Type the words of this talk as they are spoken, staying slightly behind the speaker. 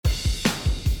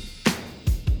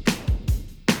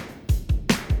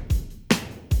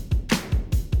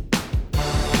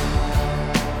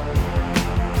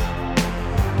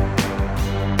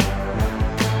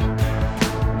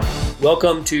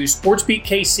Welcome to Sports Beat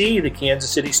KC, the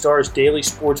Kansas City Star's daily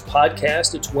sports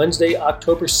podcast. It's Wednesday,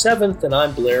 October 7th, and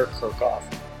I'm Blair Kirchhoff.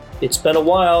 It's been a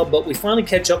while, but we finally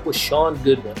catch up with Sean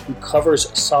Goodwin, who covers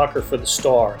soccer for the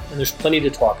Star, and there's plenty to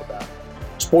talk about.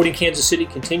 Sporting Kansas City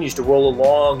continues to roll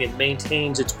along and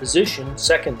maintains its position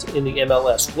second in the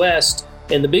MLS West.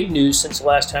 And the big news since the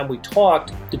last time we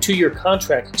talked, the 2-year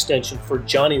contract extension for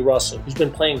Johnny Russell, who's been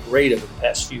playing great over the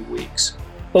past few weeks.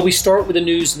 But we start with the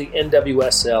news in the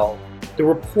NWSL. The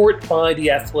report by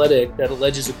The Athletic that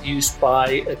alleges abuse by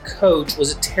a coach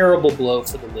was a terrible blow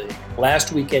for the league.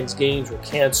 Last weekend's games were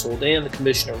canceled and the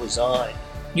commissioner resigned.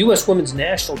 U.S. Women's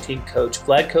National Team coach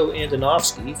Vlatko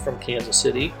Andonovski from Kansas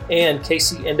City and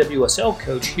KC NWSL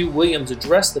coach Hugh Williams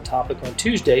addressed the topic on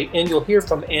Tuesday, and you'll hear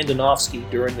from Andonovski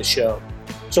during the show.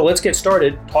 So let's get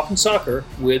started talking soccer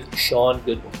with Sean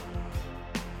Goodwin.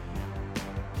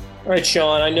 All right,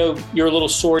 Sean, I know you're a little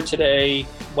sore today.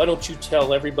 Why don't you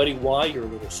tell everybody why you're a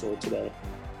little sore today?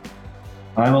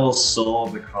 I'm a little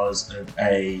sore because of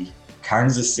a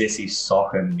Kansas City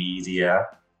soccer media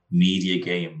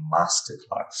game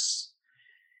masterclass.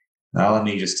 Now, let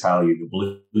me just tell you, the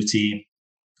blue team,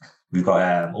 we've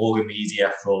got Morgan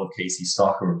Media for all of KC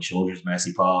Soccer and Children's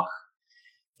Mercy Park.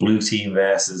 Blue team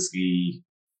versus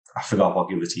I forgot what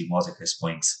the other team was at this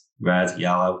point. Red,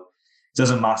 yellow. It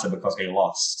doesn't matter because they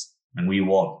lost and we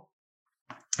won.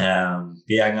 We won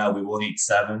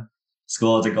 8-7.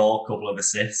 Scored a goal, couple of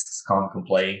assists, can't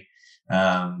complain.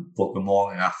 But the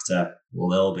morning after, we're a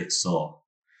little bit sore.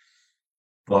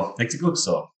 Well, it's a good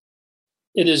sore.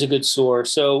 It is a good sore.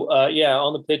 So,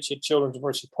 on the pitch at Children's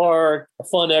Mercy Park, a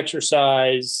fun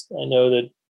exercise. I know that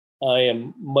I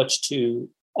am much too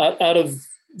out of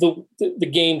the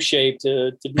game shape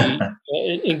to be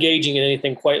engaging in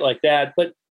anything quite like that.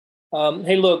 But,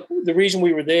 hey, look, the reason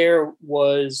we were there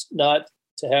was not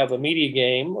to have a media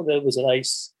game. That was a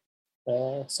nice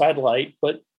sidelight,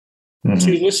 but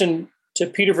to listen to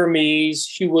Peter Vermes,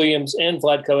 Hugh Williams, and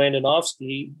Vlatko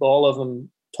Andonovski, all of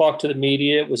them talk to the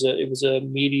media. It was a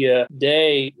media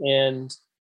day, and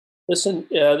listen,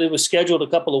 it was scheduled a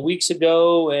couple of weeks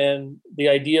ago, and the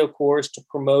idea, of course, to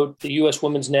promote the U.S.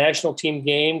 Women's National Team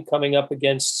game coming up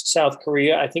against South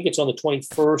Korea. I think it's on the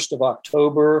 21st of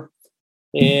October,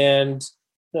 and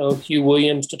Hugh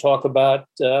Williams to talk about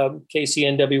KC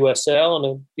NWSL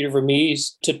and Peter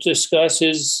Vermes to discuss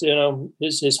his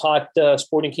hot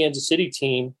Sporting Kansas City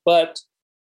team. But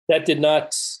that did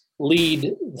not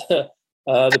lead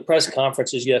the press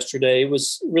conferences yesterday. It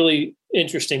was really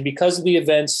interesting because of the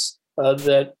events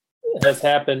that have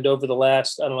happened over the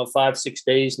last, 5-6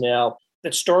 days now.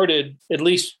 That started, at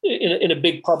least in a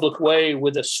big public way,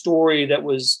 with a story that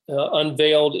was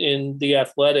unveiled in The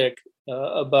Athletic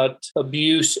about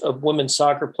abuse of women's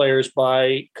soccer players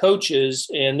by coaches.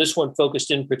 And this one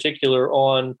focused in particular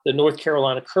on the North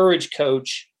Carolina Courage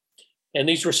coach. And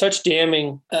these were such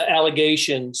damning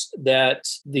allegations that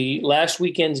the last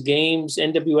weekend's games,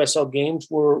 NWSL games,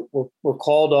 were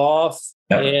called off.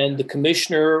 Yep. And the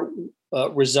commissioner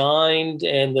resigned,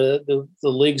 and the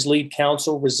league's lead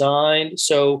counsel resigned.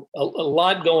 So a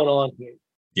lot going on here.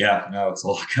 Yeah, no, it's a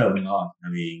lot going on. I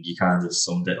mean, you kind of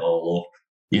summed it all up.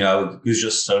 There's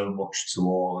just so much to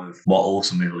all of what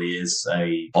ultimately is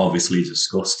a obviously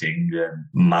disgusting and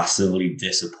massively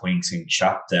disappointing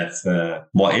chapter for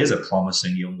what is a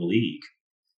promising young league.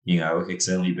 It's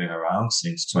only been around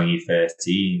since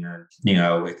 2013, and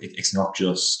it's not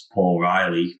just Paul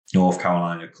Riley, North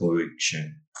Carolina Courage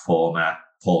and former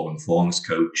Portland Thorns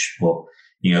coach, but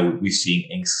we've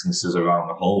seen instances around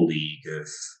the whole league of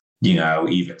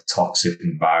either toxic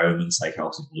environments like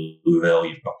out of Louisville.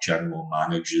 You've got general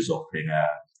managers up in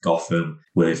Gotham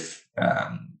with,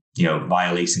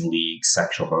 violating league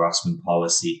sexual harassment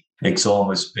policy. It's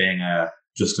almost been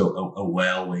just a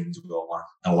whirlwind,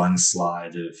 a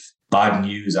landslide of bad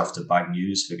news after bad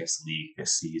news for this league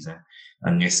this season.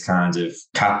 And this kind of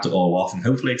capped it all off. And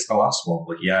hopefully it's the last one.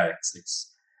 But yeah,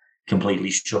 it's completely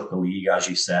shook the league. As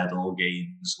you said, all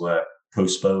games were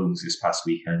postponed this past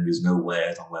weekend. There's no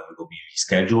word on whether they'll be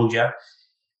rescheduled yet.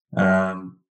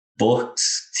 But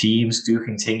teams do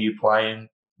continue playing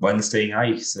Wednesday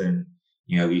nights, and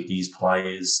these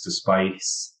players, despite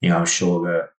I'm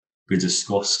sure the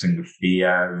disgust and the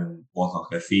fear and whatnot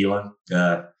they're feeling,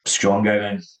 stronger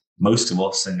than most of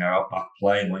us, and they're out back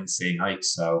playing Wednesday night.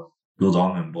 So good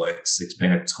on them, but it's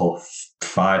been a tough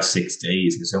 5-6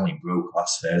 days. It's only broke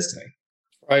last Thursday.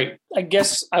 Right. I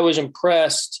guess I was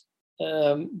impressed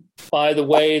by the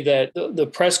way that the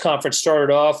press conference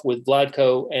started off with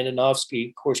Vlatko Andonovski,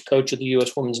 of course, coach of the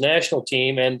U.S. Women's National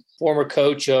Team and former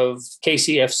coach of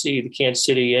KCFC, the Kansas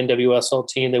City NWSL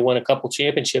team. They won a couple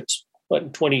championships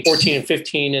in 2014 and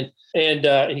 15,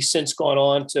 and he's since gone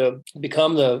on to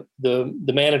become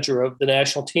the manager of the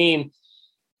national team.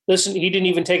 Listen, he didn't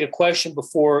even take a question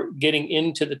before getting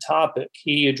into the topic.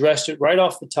 He addressed it right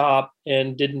off the top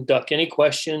and didn't duck any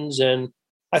questions. And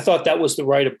I thought that was the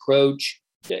right approach.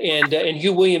 And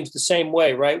Hugh Williams the same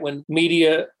way, right? When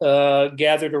media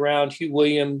gathered around, Hugh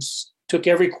Williams took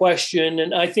every question.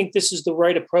 And I think this is the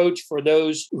right approach for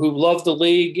those who love the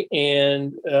league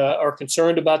and are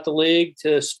concerned about the league,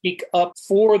 to speak up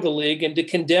for the league and to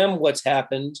condemn what's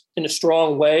happened in a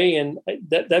strong way. And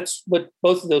that's what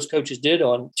both of those coaches did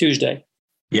on Tuesday.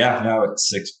 Yeah, no,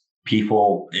 it's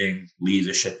people in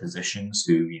leadership positions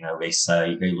who, they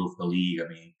say they love the league. I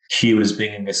mean, Hugh has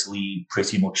been in this league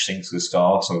pretty much since the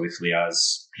start, obviously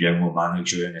as general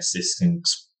manager and assistant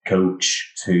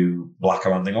coach to Vlatko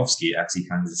Andonovski at FC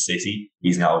Kansas City.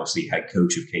 He's now obviously head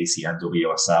coach of KC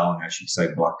NWSL, and as you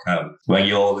said, Vlatko, when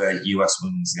you're the US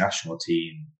women's national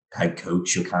team head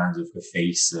coach, you're kind of the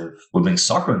face of women's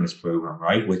soccer in this program,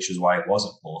 right? Which is why it was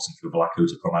important for Vlatko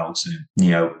to come out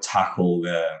and, tackle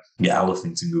the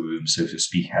elephant in the room, so to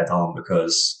speak, head on,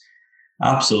 because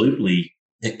absolutely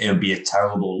it would be a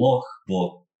terrible look,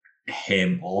 but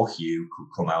him or Hugh could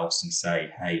come out and say,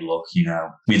 hey, look, we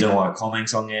don't want to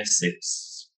comment on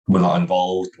this. We're not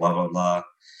involved, blah, blah, blah.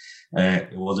 It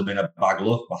would have been a bad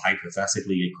look, but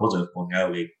hypothetically it could have. But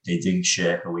no, they didn't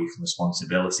shirk away from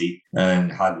responsibility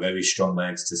and had very strong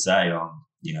words to say on,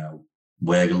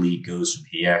 where the league goes from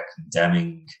here,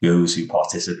 condemning those who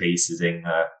participated in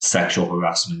sexual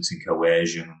harassment and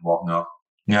coercion and whatnot.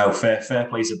 Fair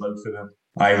play to both of them.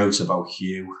 I wrote about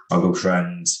Hugh, our good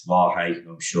friend Varhey,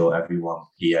 who I'm sure everyone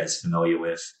here is familiar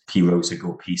with. He wrote a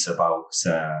good piece about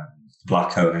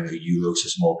Vlatko, and you wrote a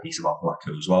small piece about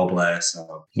Vlatko as well, Blair.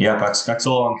 So yeah, that's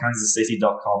all on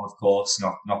kansascity.com, of course,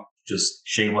 not just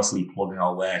shamelessly plugging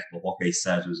our work, but what they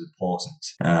said was important,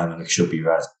 and it should be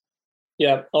read.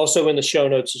 Yeah, also in the show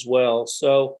notes as well.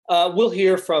 So we'll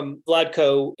hear from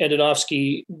Vlatko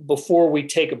Andonovski before we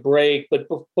take a break. But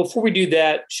before we do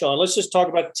that, Sean, let's just talk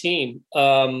about the team.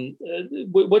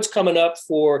 What's coming up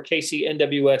for KC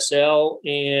NWSL,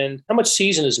 and how much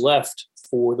season is left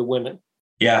for the women?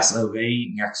 Yeah, so they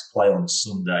next play on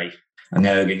Sunday, and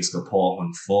they're against the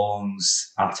Portland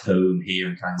Thorns at home here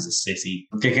in Kansas City.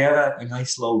 They get a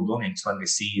nice slow run into the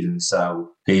season, so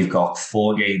they've got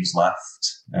 4 games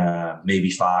left, maybe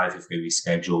 5 if they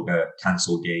reschedule the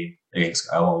cancelled game against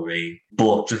OL Reign.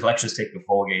 But let's just take the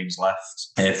 4 games left.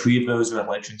 3 of those are at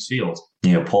Legends Field.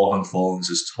 Portland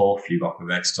Thorns is tough. You've got the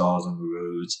Red Stars on the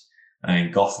road.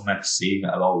 And Gotham FC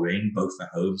at OL Reign, both at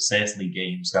home, certainly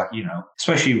games that,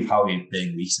 especially with how they've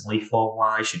been recently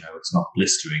form-wise, it's not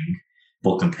blistering.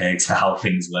 But compared to how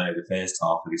things were the first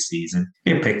half of the season,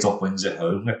 they picked up wins at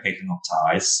home, they're picking up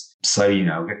ties. So,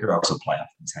 they're out of playoff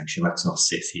contention. Let's not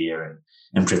sit here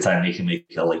and pretend they can make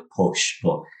a late push.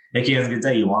 But at the end of the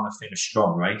day, you want to finish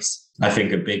strong, right? I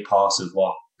think a big part of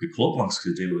what the club wants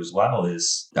to do as well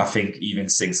is, I think even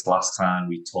since last time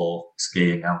we talked,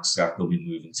 they announced that they'll be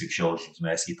moving to Children's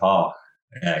Mercy Park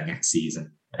next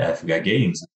season for their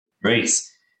games. Great.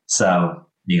 So,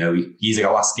 these are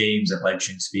the last games at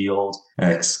Legends Field.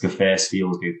 It's the first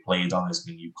field they've played on as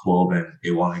the new club, and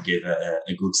they want to give it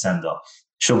a good send-off.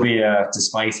 Should be,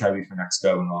 despite everything that's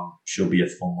going on, should be a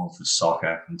fun month of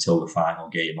soccer until the final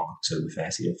game on October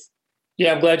 30th.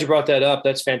 Yeah, I'm glad you brought that up.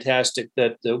 That's fantastic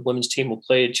that the women's team will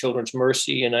play at Children's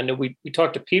Mercy. And I know we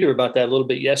talked to Peter about that a little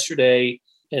bit yesterday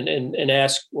and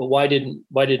asked, well, why didn't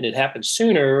it happen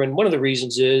sooner? And one of the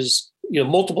reasons is,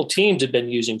 multiple teams have been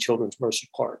using Children's Mercy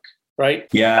Park. Right?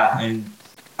 Yeah, and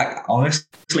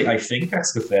honestly, I think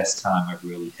that's the first time I've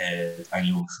really heard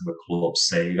anyone from the club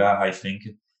say that. I think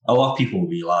a lot of people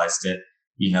realised it,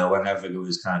 whenever there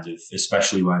was kind of,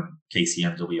 especially when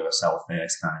KCNWSL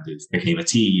first kind of became a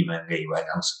team and they went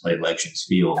out to play Legends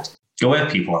Field. There were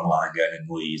people online getting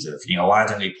annoyed of, why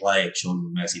don't they play at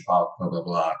Children's Mercy Park, blah, blah,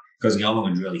 blah, because no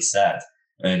one had really said.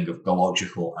 And the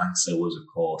logical answer was, of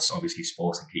course, obviously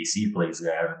Sporting KC plays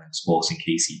there, and then Sporting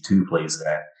KC2 plays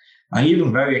there. And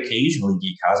even very occasionally,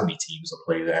 the academy teams will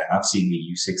play there. I've seen the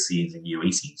U16s and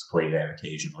U18s play there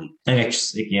occasionally. And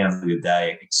it's, at the end of the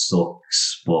day, it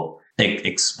sucks, but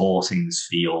it's Sporting's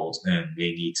field, and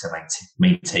they need to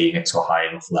maintain it to a high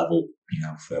enough level,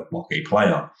 for what they play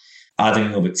on. Adding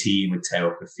another team would tear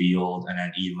up the field, and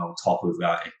then even on top of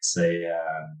that,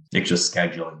 it's just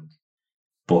scheduling.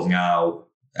 But now,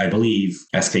 I believe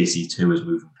SKC2 is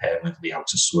moving permanently out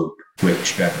to Swope,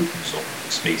 which then opens up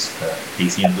space for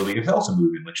KCNWSL to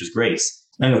move in, which is great.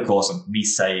 And of course, me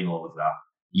saying all of that,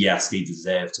 yes, they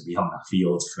deserve to be on that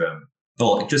field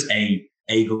but just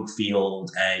a good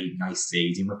field, a nice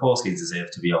stadium. Of course, they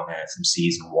deserve to be on there from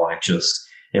season one.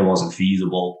 It wasn't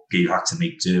feasible. You had to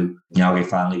make do. Now they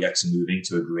finally get to move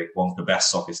into a great one of the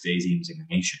best soccer stadiums in the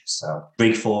nation. So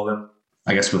great for them.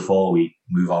 I guess before we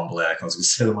move on, Blair, because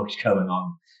there's so much going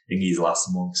on in these last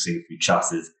months since we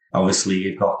chatted. Obviously,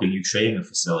 you've got the new training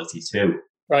facility too.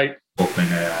 Right. Up in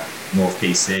North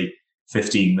KC,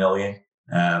 15 million,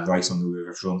 right on the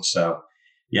riverfront. So,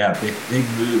 yeah, big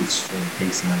moves from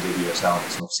KC and WSL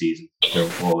this off-season going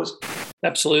forward.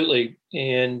 Absolutely.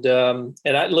 And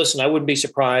I wouldn't be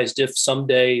surprised if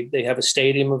someday they have a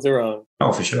stadium of their own.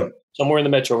 Oh, for sure. Somewhere in the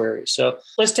metro area. So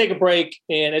let's take a break.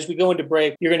 And as we go into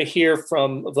break, you're going to hear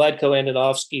from Vlatko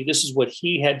Andonovski. This is what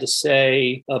he had to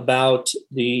say about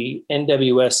the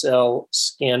NWSL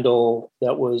scandal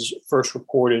that was first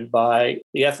reported by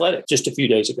The Athletic just a few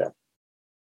days ago.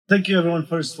 Thank you, everyone,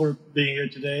 first for being here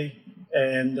today.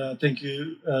 And thank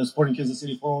you, Sporting Kansas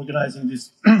City, for organizing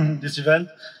this this event.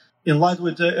 In light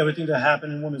with everything that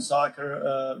happened in women's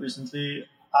soccer recently,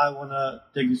 I want to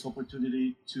take this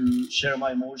opportunity to share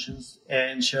my emotions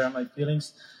and share my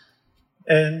feelings.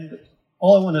 And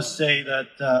all I want to say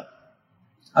that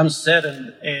I'm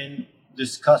saddened and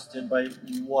disgusted by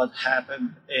what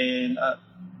happened and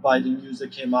by the news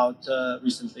that came out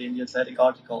recently in the Athletic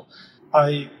article.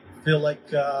 I feel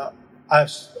like I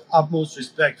have utmost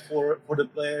respect for the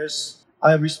players.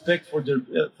 I have respect for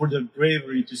their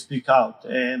bravery to speak out,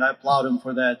 and I applaud them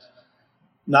for that.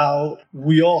 Now,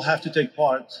 we all have to take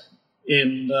part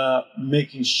in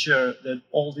making sure that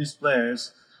all these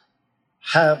players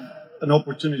have an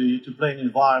opportunity to play in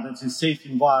environments, in safe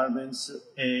environments,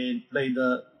 and play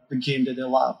the game that they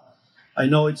love. I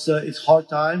know it's hard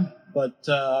time, but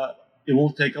it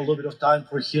will take a little bit of time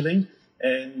for healing,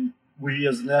 and we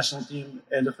as a national team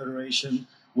and the federation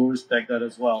will respect that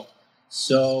as well.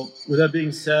 So with that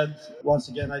being said, once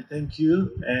again, I thank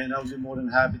you, and I'll be more than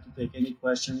happy to take any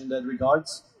question in that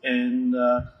regards, and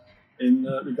in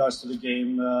regards to the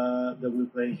game that we're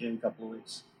playing here in a couple of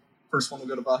weeks. First one will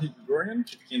go to Vahi Gregorian,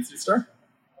 Kansas City Star.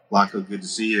 Vlatko, good to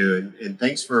see you, and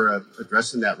thanks for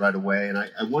addressing that right away. And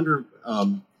I wonder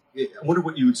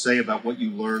what you would say about what you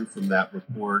learned from that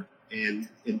report, and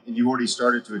you already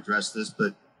started to address this,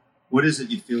 but what is it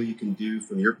you feel you can do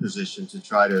from your position to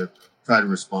try to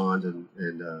respond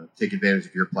and take advantage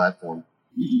of your platform?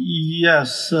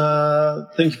 Yes,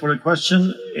 thank you for the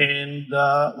question. And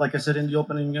like I said in the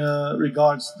opening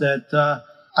regards, that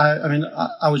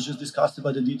I was just disgusted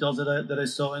by the details that I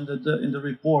saw in the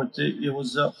report. It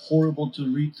was horrible to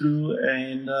read through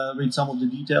and read some of the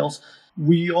details.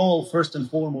 We all, first and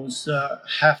foremost,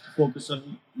 have to focus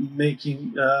on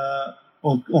making.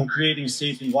 On creating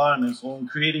safe environments, on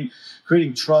creating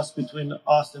trust between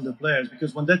us and the players.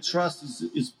 Because when that trust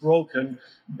is broken,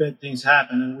 bad things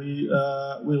happen, and we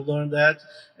learn that.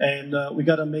 And we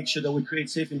got to make sure that we create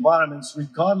safe environments,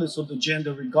 regardless of the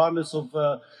gender, regardless of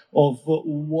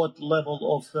what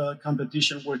level of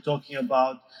competition we're talking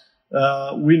about.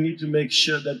 We need to make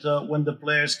sure that when the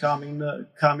players come in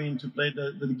to play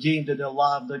the game that they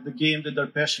love, the game that they're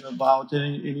passionate about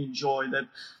and enjoy, that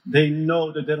they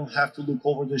know that they don't have to look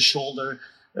over their shoulder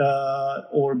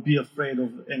or be afraid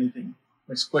of anything.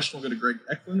 Next question will go to Greg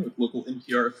Eklund with local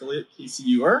NPR affiliate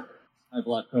KCUR. Hi,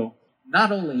 Vlatko.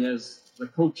 Not only as the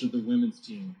coach of the women's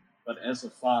team, but as a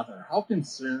father, how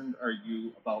concerned are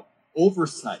you about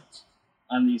oversight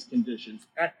on these conditions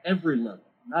at every level,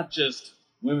 not just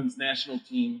women's national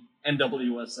team,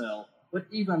 NWSL, but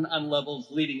even on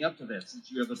levels leading up to that, since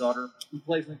you have a daughter who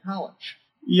plays in college?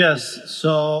 Yes.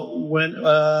 So when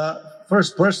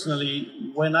first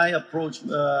personally, when I approach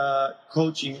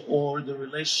coaching or the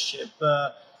relationship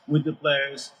with the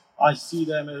players, I see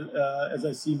them as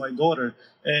I see my daughter.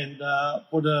 And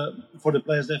for the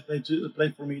players that play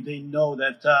for me, they know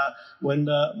that when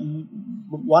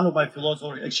one of my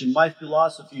philosophy, actually my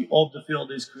philosophy of the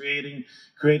field is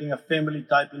creating a family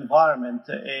type environment.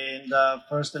 And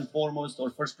first and foremost,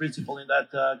 or first principle in that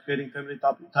creating family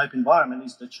type environment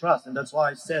is the trust. And that's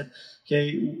why I said,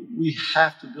 okay, we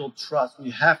have to build trust. We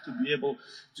have to be able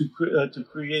to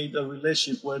create a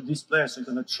relationship where these players are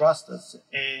going to trust us,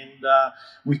 and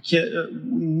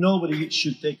nobody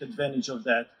should take advantage of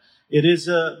that. It is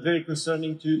very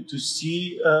concerning to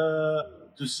see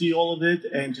all of it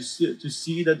and to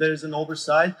see that there is an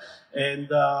oversight.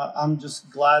 And I'm just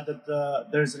glad that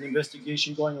there's an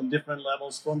investigation going on different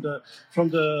levels from the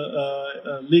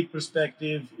league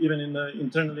perspective, even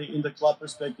internally in the club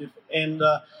perspective, and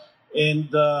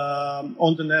And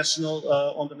on the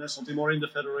national team or in the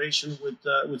federation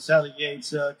with Sally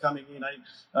Yates coming in,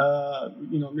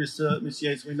 Miss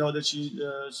Yates, we know that she's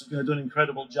going to do an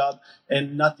incredible job,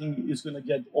 and nothing is going to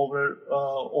get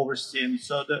overseen,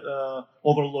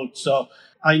 overlooked. So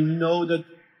I know that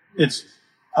it's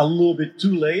a little bit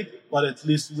too late, but at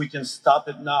least we can stop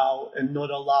it now and not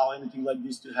allow anything like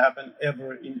this to happen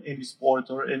ever in any sport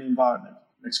or any environment.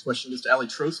 Next question is to Ali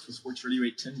Trost with Sports Radio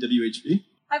 810 WHB.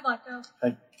 Hi, Vlatko.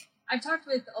 Hi. I've talked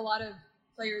with a lot of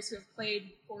players who have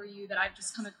played for you that I've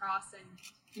just come across,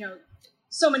 and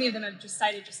so many of them have just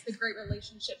cited just the great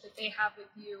relationship that they have with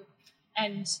you,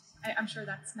 and I'm sure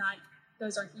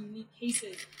those aren't unique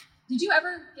cases. Did you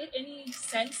ever get any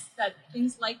sense that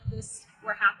things like this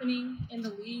were happening in the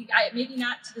league? Maybe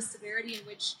not to the severity in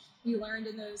which we learned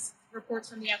in those reports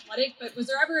from The Athletic, but was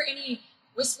there ever any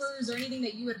whispers or anything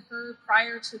that you had heard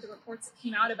prior to the reports that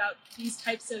came out about these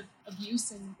types of abuse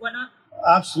and whatnot?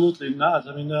 Absolutely not.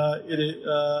 I mean,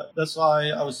 that's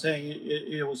why I was saying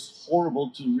it was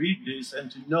horrible to read this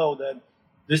and to know that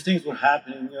these things were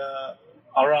happening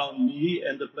around me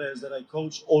and the players that I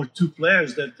coached, or two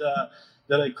players that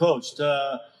I coached.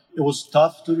 It was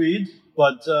tough to read,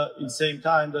 but at the same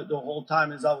time, the whole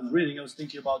time as I was reading, I was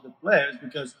thinking about the players,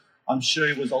 because I'm sure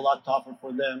it was a lot tougher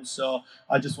for them. So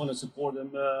I just want to support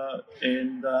them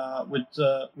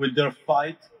with their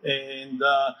fight. And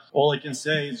all I can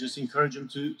say is just encourage them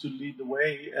to lead the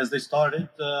way as they started,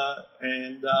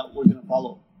 and we're going to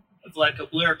follow. Vlatko,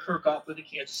 Blair Kirchhoff with the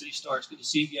Kansas City Stars. Good to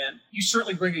see you again. You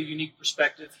certainly bring a unique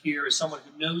perspective here as someone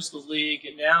who knows the league,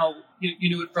 and now you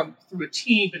knew it through a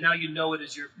team, but now you know it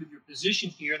as your position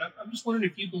here. And I'm just wondering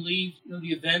if you believe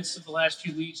the events of the last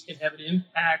few weeks can have an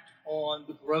impact on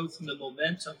the growth and the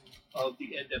momentum of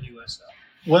the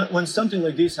NWSL. When something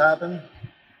like this happens,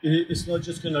 it's not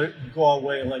just going to go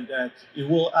away like that. It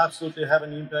will absolutely have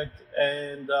an impact,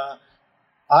 and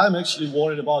I'm actually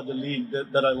worried about the league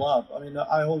that I love. I mean,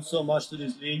 I owe so much to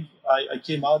this league. I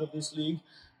came out of this league,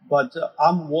 but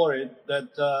I'm worried that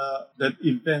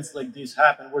events like this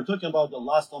happen. We're talking about the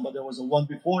last one, but there was a one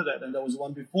before that, and there was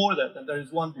one before that, and there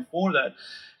is one before that.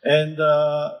 And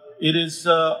it is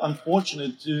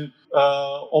unfortunate to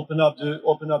open up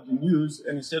the news,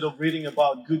 and instead of reading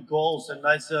about good goals and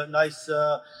nice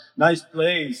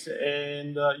plays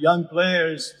and young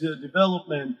players, the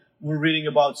development, we're reading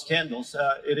about scandals.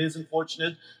 It is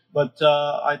unfortunate, but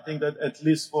I think that at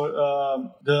least for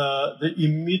the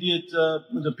immediate,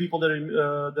 the people that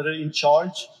are in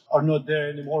charge are not there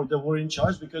anymore. They were in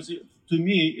charge, because to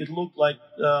me it looked like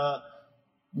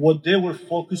what they were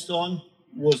focused on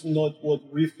was not what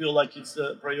we feel like it's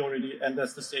the priority, and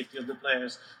that's the safety of the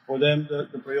players. For them,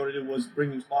 the priority was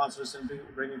bringing sponsors and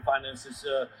bringing finances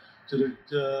to the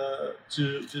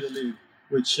league,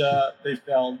 which they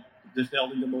failed. They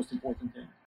failed in the most important thing.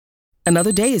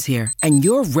 Another day is here, and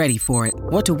you're ready for it.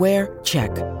 What to wear? Check.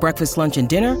 Breakfast, lunch, and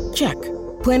dinner? Check.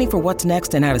 Planning for what's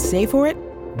next and how to save for it?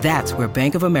 That's where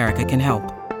Bank of America can help.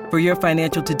 For your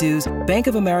financial to-dos, Bank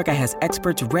of America has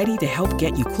experts ready to help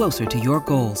get you closer to your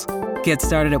goals. Get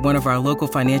started at one of our local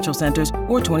financial centers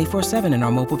or 24/7 in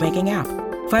our mobile banking app.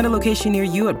 Find a location near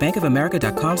you at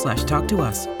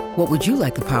bankofamerica.com/talktous. What would you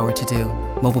like the power to do?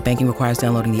 Mobile banking requires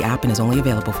downloading the app and is only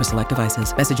available for select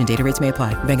devices. Message and data rates may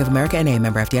apply. Bank of America N.A.,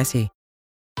 member FDIC.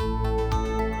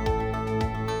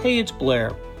 Hey, it's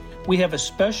Blair. We have a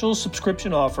special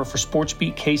subscription offer for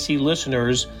SportsBeat KC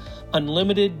listeners,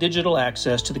 unlimited digital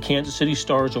access to the Kansas City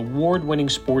Stars award-winning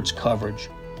sports coverage.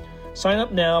 Sign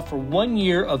up now for 1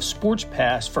 year of Sports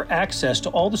Pass for access to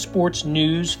all the sports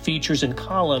news, features, and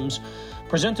columns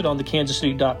presented on the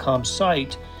kansascity.com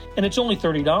site, and it's only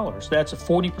 $30. That's a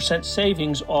 40%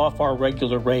 savings off our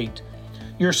regular rate.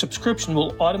 Your subscription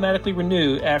will automatically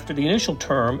renew after the initial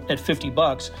term at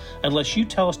 $50 unless you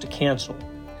tell us to cancel.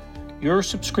 Your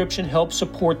subscription helps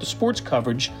support the sports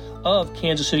coverage of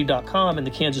kansascity.com and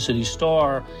the Kansas City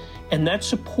Star, and that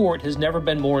support has never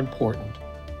been more important.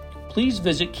 Please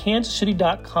visit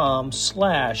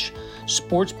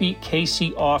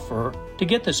kansascity.com/SportsBeatKC offer to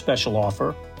get this special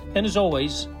offer. And as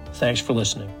always, thanks for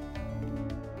listening.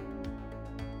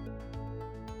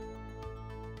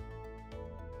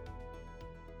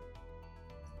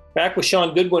 Back with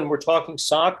Sean Goodwin, we're talking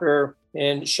soccer.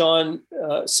 And Sean,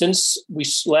 since we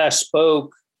last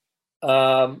spoke,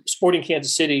 Sporting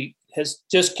Kansas City has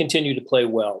just continued to play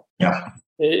well. Yeah.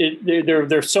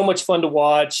 They're so much fun to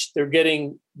watch. They're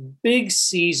getting big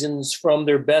seasons from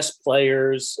their best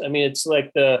players. I mean, it's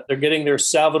like they're getting their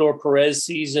Salvador Perez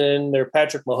season, their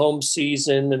Patrick Mahomes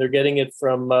season, and they're getting it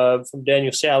from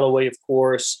Daniel Salloway, of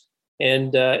course.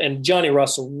 And Johnny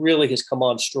Russell really has come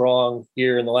on strong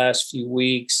here in the last few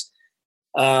weeks.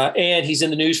 And he's in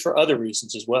the news for other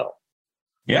reasons as well.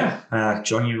 Yeah,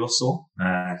 Johnny Russell,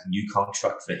 new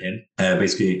contract for him.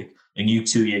 Basically, a new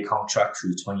 2-year contract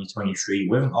through 2023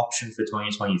 with an option for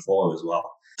 2024 as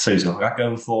well. So he's got that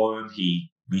going for him.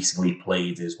 He recently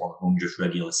played his 100th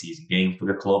regular season game for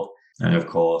the club. And of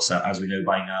course, as we know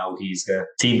by now, he's the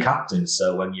team captain.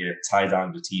 So when you're tied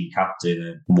down to team captain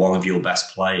and one of your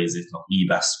best players, if not the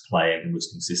best player, the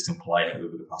most consistent player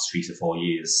over the past 3 to 4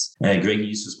 years, great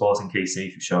news for Sporting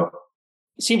KC for sure.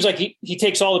 It seems like he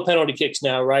takes all the penalty kicks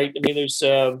now, right? I mean, there's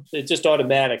it's just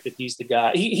automatic that he's the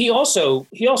guy. He also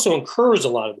incurs a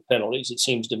lot of the penalties, it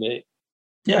seems to me.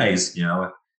 Yeah, he's,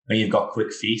 when you've got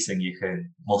quick feet and you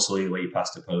can muscle your way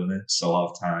past opponents, a lot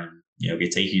of time, they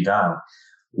take you down.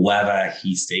 Whether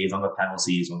he stays on the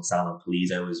penalties once Alan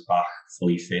Pulido is back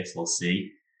fully fit, we'll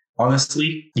see.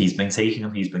 Honestly, he's been taking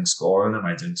them, he's been scoring them.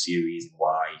 I don't see a reason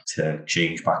why to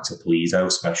change back to Pulido,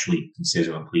 especially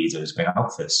considering Pulido's been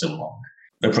out for so long.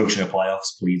 Approaching the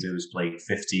playoffs, Pulido has played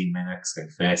 15 minutes, then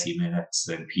 30 minutes,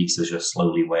 and Peter's just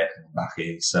slowly working back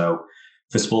in. So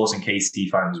for Sporting KC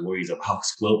fans worried about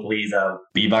will Pulido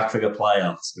be back for the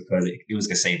playoffs, because it was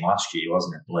the same last year,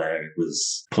 wasn't it, Blair? It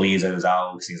was Pulido's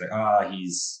out. He's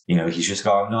like, he's just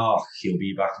got a knock. He'll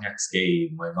be back next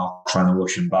game. We're not trying to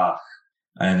rush him back.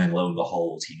 And then lo and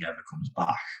behold, he never comes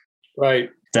back. Right.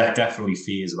 Definitely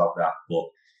fears about that. But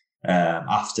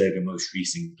after the most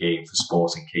recent game for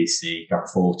Sporting KC, got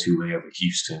 4-2 win over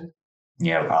Houston,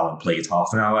 Alan played half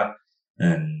an hour.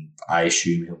 And I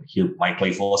assume he might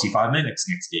play 45 minutes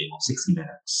next game or 60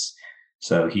 minutes.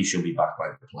 So he should be back by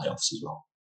the playoffs as well.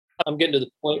 I'm getting to the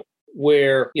point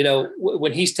where,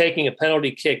 when he's taking a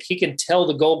penalty kick, he can tell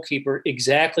the goalkeeper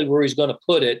exactly where he's going to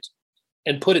put it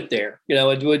and put it there.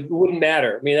 It wouldn't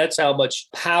matter. I mean, that's how much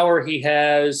power he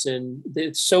has. And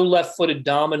it's so left-footed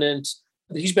dominant.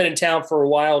 He's been in town for a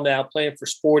while now, playing for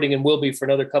Sporting, and will be for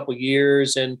another couple of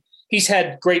years. And he's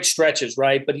had great stretches,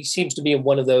 right? But he seems to be in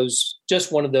one of those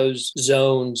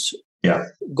zones. Yeah.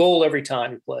 Goal every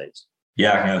time he plays.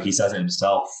 Yeah, he says it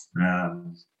himself.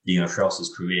 Throughout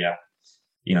his career,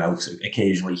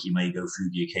 occasionally he may go through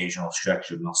the occasional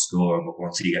stretch of not scoring, but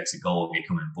once he gets a goal, they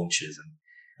come in bunches. And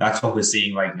that's what we're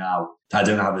seeing right now. I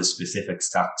don't have his specific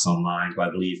stats on mind, but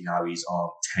I believe now he's on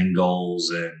 10 goals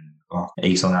and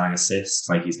 8 or 9 assists.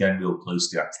 Like, he's getting real close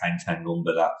to that 10-10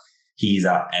 number that he's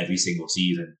at every single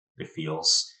season. It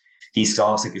feels he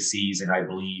started the season, I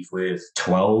believe, with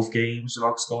 12 games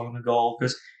without scoring a goal,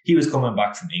 because he was coming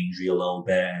back from injury a little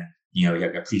bit. And, he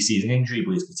had a pre-season injury,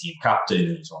 but he's the team captain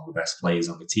and he's one of the best players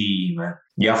on the team. And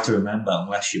you have to remember,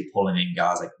 unless you're pulling in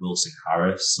guys like Wilson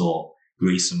Harris or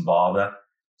Grayson Barber,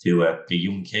 who are the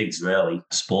young kids, really,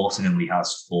 Sporting only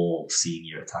has 4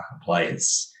 senior attacking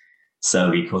players.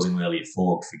 So he couldn't really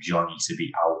afford for Johnny to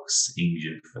be out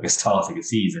injured for the start of the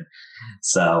season.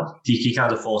 So he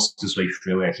kind of forced his way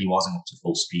through it. He wasn't up to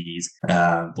full speed.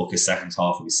 But the second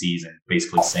half of the season,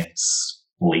 basically since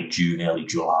late June, early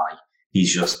July,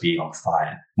 he's just been on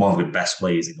fire. One of the best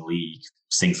players in the league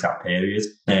since that period.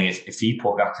 And if he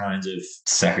put that kind of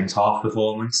second half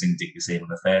performance and did the same in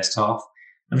the first half,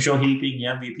 I'm sure he'd be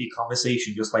in the MVP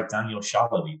conversation, just like Daniel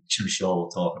Shalhoub, which I'm sure we'll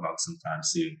talk about sometime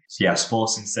soon. So yeah,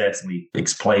 Sporting certainly,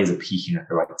 its players are peaking at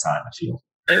the right time, I feel.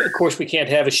 And of course, we can't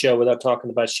have a show without talking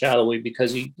about Shalhoub,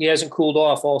 because he hasn't cooled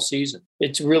off all season.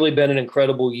 It's really been an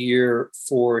incredible year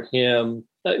for him.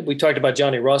 We talked about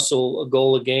Johnny Russell, a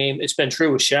goal a game. It's been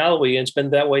true with Shalhoub, and it's been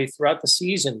that way throughout the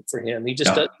season for him. He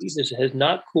just has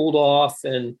not cooled off,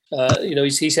 and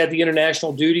he's had the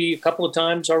international duty a couple of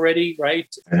times already,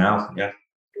 right? I know, yeah.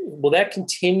 Will that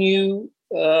continue?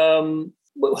 How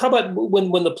about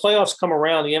when the playoffs come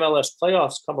around, the MLS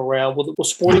playoffs come around, will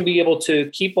Sporting be able to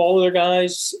keep all of their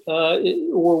guys,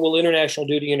 or will international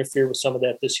duty interfere with some of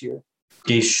that this year?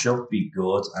 They should be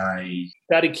good.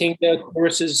 Scotty King, of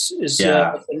course, is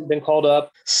been called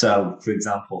up. So, for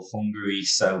example, Hungary,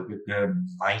 there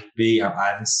might be,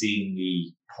 I haven't seen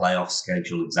the playoff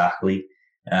schedule exactly,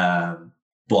 but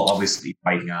obviously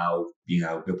right now,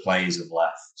 the players have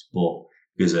left, but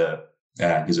there's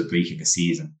a break in the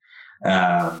season.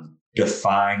 The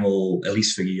final, at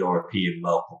least for the European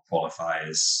World Cup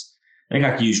qualifiers, I think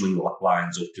that usually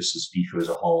lines up just as FIFA as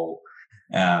a whole.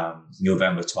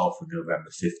 November 12th and November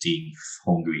 15th,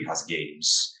 Hungary has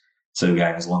games. So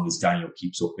again, as long as Daniel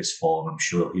keeps up his form, I'm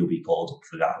sure he'll be called up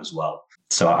for that as well.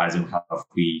 So I don't have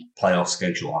the playoff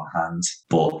schedule on hand,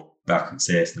 but that could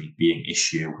certainly be an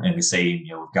issue. And the same,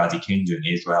 with Gadi Kinda in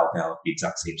Israel, they'll have the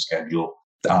exact same schedule.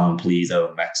 Alan Pulido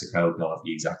in Mexico, they'll have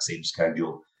the exact same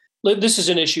schedule. This is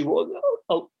an issue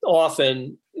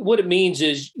often what it means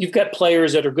is you've got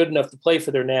players that are good enough to play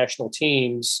for their national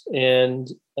teams, and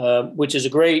which is a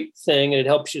great thing, and it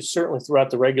helps you certainly throughout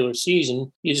the regular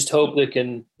season. You just hope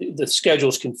that the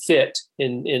schedules can fit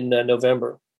in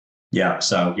November. Yeah.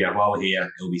 So while we're here,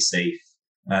 it'll be safe.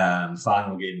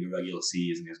 Final game of the regular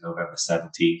season is November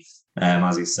 17th.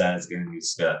 As he said, it's going to be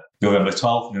November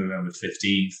 12th, November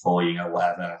 15th, or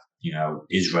whatever.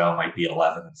 Israel might be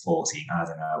 11 and 14. I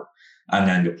don't know. And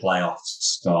then the playoffs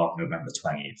start November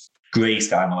 20th. Great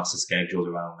MLS is scheduled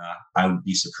around that. I would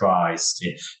be surprised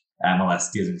if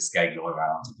MLS didn't schedule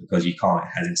around it, because you can't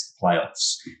head into the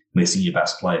playoffs missing your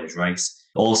best players, right?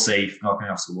 All safe, not going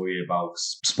to have to worry about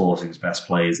Sporting's best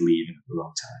players leaving at the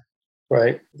wrong time.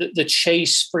 Right. The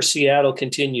chase for Seattle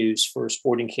continues for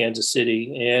Sporting Kansas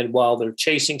City. And while they're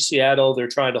chasing Seattle, they're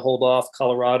trying to hold off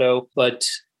Colorado. But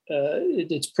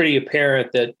it's pretty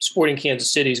apparent that Sporting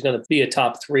Kansas City is going to be a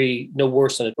top three, no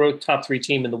worse than a top three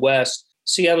team in the West.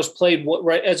 Seattle's played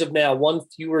right as of now one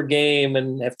fewer game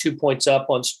and have 2 points up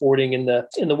on Sporting in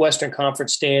the Western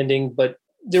Conference standing. But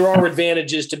there are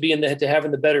advantages to to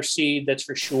having the better seed. That's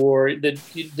for sure.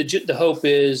 The hope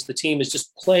is the team is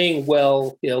just playing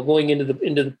well, going into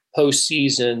the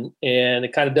postseason, and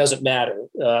it kind of doesn't matter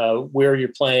where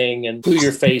you're playing and who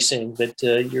you're facing. That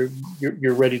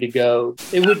you're ready to go.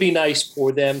 It would be nice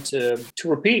for them to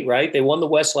repeat. Right? They won the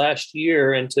West last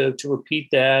year, and to repeat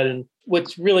that. And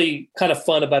what's really kind of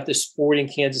fun about this Sporting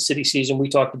Kansas City season, we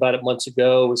talked about it months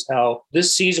ago, is how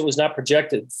this season was not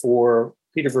projected for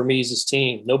Peter Vermes'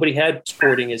 team. Nobody had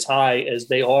Sporting as high as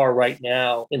they are right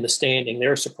now in the standing.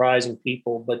 They're surprising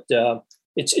people, but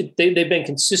they've been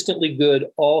consistently good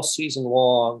all season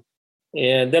long,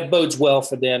 and that bodes well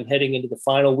for them heading into the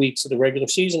final weeks of the regular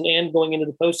season and going into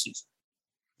the postseason.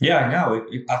 Yeah, I know.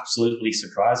 It absolutely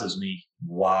surprises me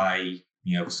why,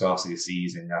 the start of the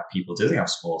season, that people didn't have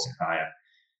Sporting higher.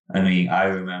 I mean, I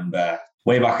remember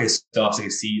way back at the start of the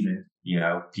season,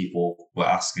 people were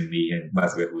asking me,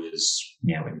 whether it was,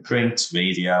 in print,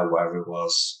 radio, wherever it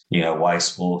was, why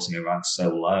Sporting ranked so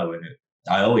low. And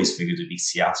I always figured it'd be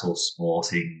Seattle,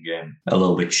 Sporting, and a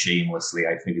little bit shamelessly,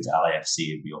 I figured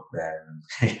LAFC would be up there.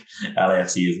 And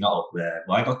LAFC is not up there.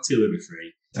 But I got 2 of the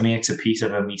 3. I mean, it's a Peter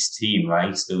Vermes team,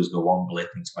 right? There was the one blip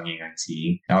in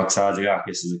 2019. Now, Xardiakis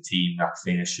is a team that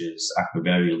finishes at the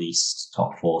very least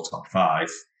top 4, top 5.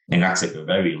 And that's at the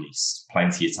very least.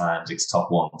 Plenty of times it's top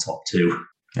 1, top 2.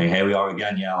 And here we are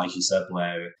again, like you said,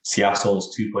 Blair.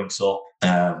 Seattle's 2 points up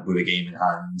with a game in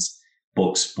hand.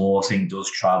 But Sporting does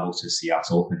travel to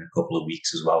Seattle in a couple of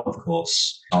weeks as well, of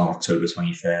course, on October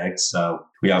 23rd. So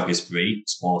we have this break.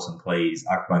 Sporting plays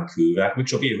at Vancouver,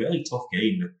 which will be a really tough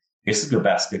game. This is the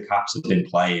best the Caps have been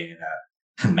playing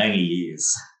in many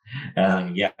years.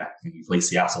 And you play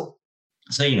Seattle.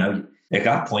 So, at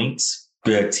that point,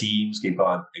 the teams get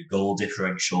a goal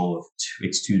differential of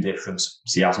it's 2 different.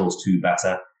 Seattle's 2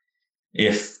 better.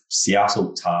 If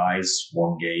Seattle ties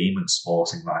one game and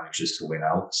Sporting manages to win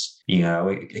out,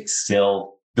 it's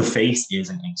still, the fate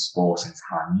isn't in Sporting's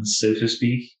hands, so to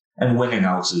speak. And winning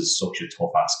out is such a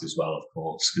tough ask as well, of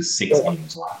course, because 6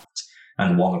 games left,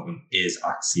 and one of them is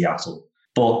at Seattle.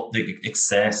 But it's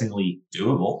certainly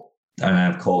doable.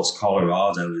 And of course,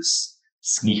 Colorado is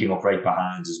sneaking up right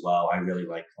behind as well. I really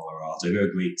like Colorado. They're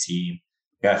a great team.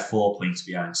 They're 4 points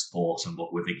behind Sporting,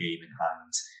 but with a game in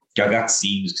hand. That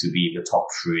seems to be the top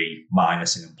 3,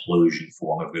 minus an implosion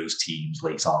for one of those teams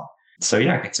late on. So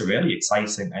it's a really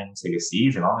exciting end to the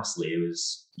season. Honestly, it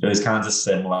was kind of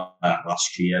similar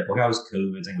last year, but I was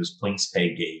COVID and it was points per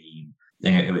game.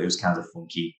 And it was kind of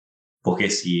funky. But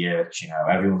this year,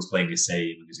 everyone's playing the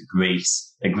same. It was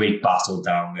a great battle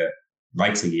down there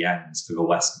right to the end for the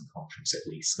Western Conference, at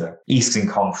least. The Eastern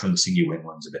Conference in New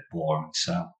England's a bit boring,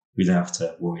 so we don't have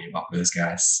to worry about those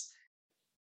guys.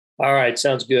 All right,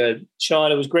 sounds good.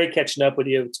 Sean, it was great catching up with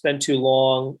you. It's been too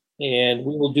long, and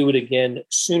we will do it again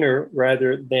sooner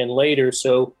rather than later.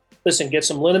 So listen, get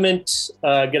some liniment,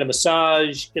 get a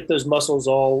massage, get those muscles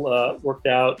all worked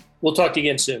out. We'll talk to you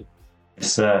again soon.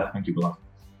 Yes, thank you, Bilal.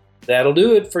 That'll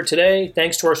do it for today.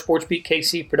 Thanks to our SportsBeat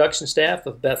KC production staff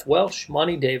of Beth Welsh,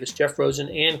 Monty Davis, Jeff Rosen,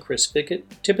 and Chris Fickett.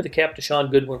 Tip of the cap to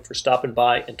Sean Goodwin for stopping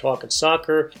by and talking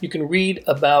soccer. You can read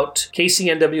about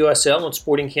KC NWSL and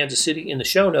Sporting Kansas City in the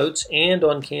show notes and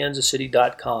on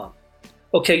kansascity.com.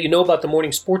 Okay, you know about the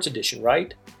morning sports edition,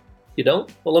 right? You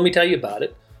don't? Well, let me tell you about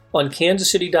it. On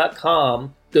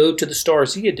kansascity.com, go to the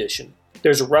Stars E edition.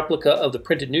 There's a replica of the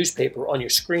printed newspaper on your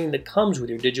screen that comes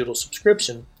with your digital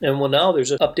subscription. And now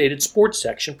there's an updated sports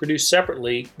section produced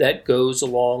separately that goes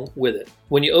along with it.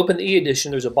 When you open the e-edition,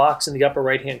 there's a box in the upper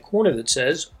right-hand corner that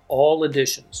says All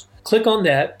Editions. Click on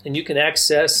that and you can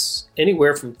access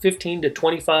anywhere from 15 to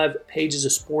 25 pages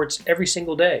of sports every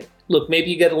single day. Look,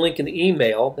 maybe you get a link in the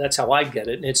email. That's how I get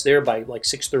it, and it's there by like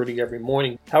 6:30 every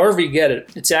morning. However you get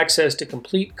it, it's access to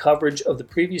complete coverage of the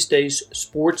previous day's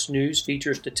sports news,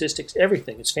 features, statistics,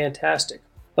 everything. It's fantastic.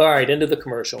 All right, into the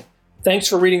commercial. Thanks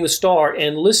for reading the Star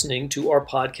and listening to our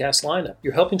podcast lineup.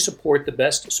 You're helping support the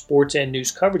best sports and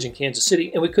news coverage in Kansas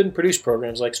City, and we couldn't produce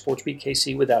programs like SportsBeat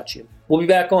KC without you. We'll be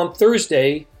back on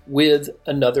Thursday with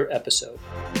another episode.